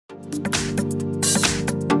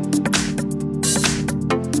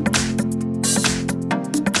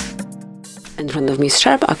In front of me is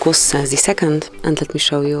SHARP Aquos Sense2, and let me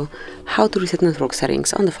show you how to reset network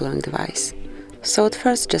settings on the following device. So at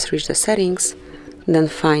first just reach the settings, then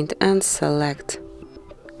find and select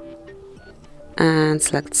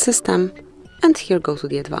system, and here go to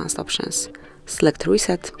the advanced options. Select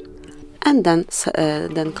reset, and then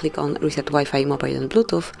click on reset Wi-Fi, mobile and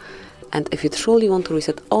Bluetooth. And if you truly want to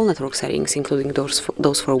reset all network settings, including those for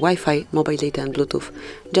Wi-Fi, mobile data and Bluetooth,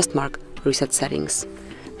 just mark reset settings.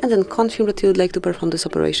 And then confirm that you would like to perform this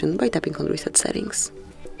operation by tapping on reset settings.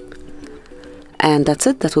 And that's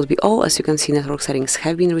it, that would be all. As you can see, network settings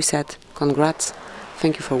have been reset. Congrats!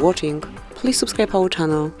 Thank you for watching. Please subscribe our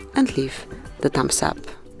channel and leave the thumbs up.